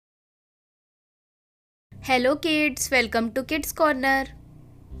Hello kids, welcome to Kids Corner.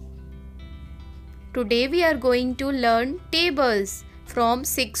 Today we are going to learn tables from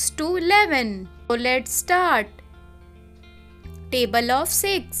 6 to 11. So let's start. Table of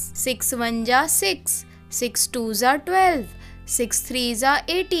 6. 6 1 ja 6, 6 2 ja 12, 6 3 ja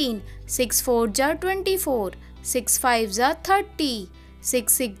 18, 6 4 ja 24, 6 5 ja 30,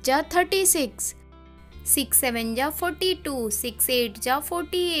 6 6 ja 36, 6 7 ja 42, 6 8 ja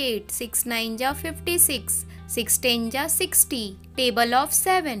 48, 6 9 ja 56, 6 10 ja 60. Table of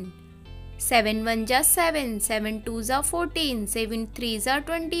 7. 7 1 ja 7, 7 2 ja 14, 7 3 ja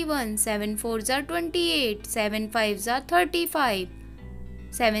 21, 7 4 ja 28, 7 5 ja 35,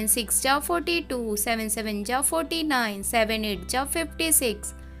 7 6 ja 42, 7 7 ja 49, 7 8 ja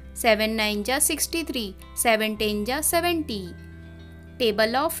 56, 7 9 ja 63, 7 10 ja 70.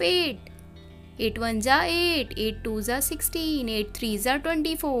 Table of 8. 8 1 ja 8, 8 2 ja 16, 8 3 ja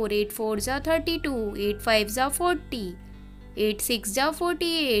 24, 8 4 ja 32, 8 5 ja 40, 8 6 ja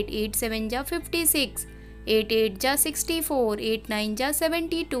 48, 8 7 ja 56, 8 8 ja 64, 8 9 ja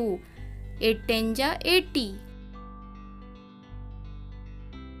 72, 8 10 ja 80.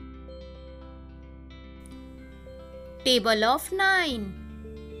 Table of 9.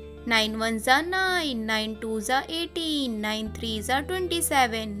 9 1 ja 9, 9 2 ja 18, 9 3 ja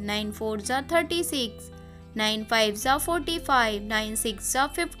 27, 9 4 ja 36, 9 5 ja 45, 9 6 ja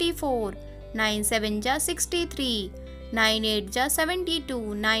 54, 9 7 ja 63, 9 8 ja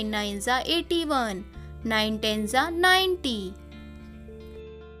 72, 9 9 ja 81, 9 10 ja 90.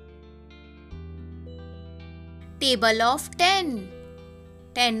 Table of 10.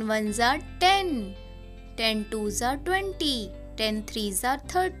 10 1 ja 10, 10 2 ja 20, 10 3 ja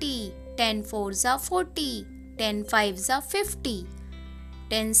 30, 10 4 ja 40, 10 5 ja 50,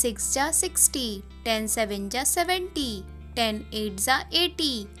 10 6 ja 60, 10 7 ja 70, 10 8 ja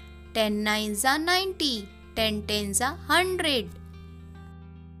 80, 10 9 ja 90, 10 10 ja 100.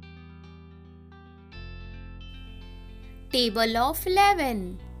 Table of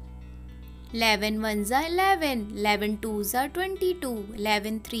 11. 11 1 ja 11, 11 2 ja 22,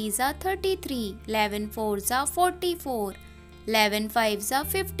 11 3 ja 33, 11 4 ja 44, 11 5 ja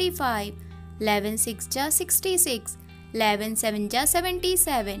 55, 11 6 ja 66, 11 7 ja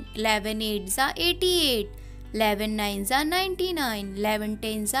 77, 11 8 ja 88, 11 9 ja 99, 11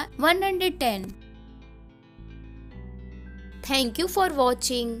 10 ja 110. Thank you for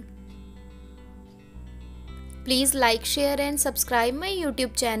watching. Please like, share and subscribe my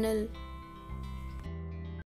YouTube channel.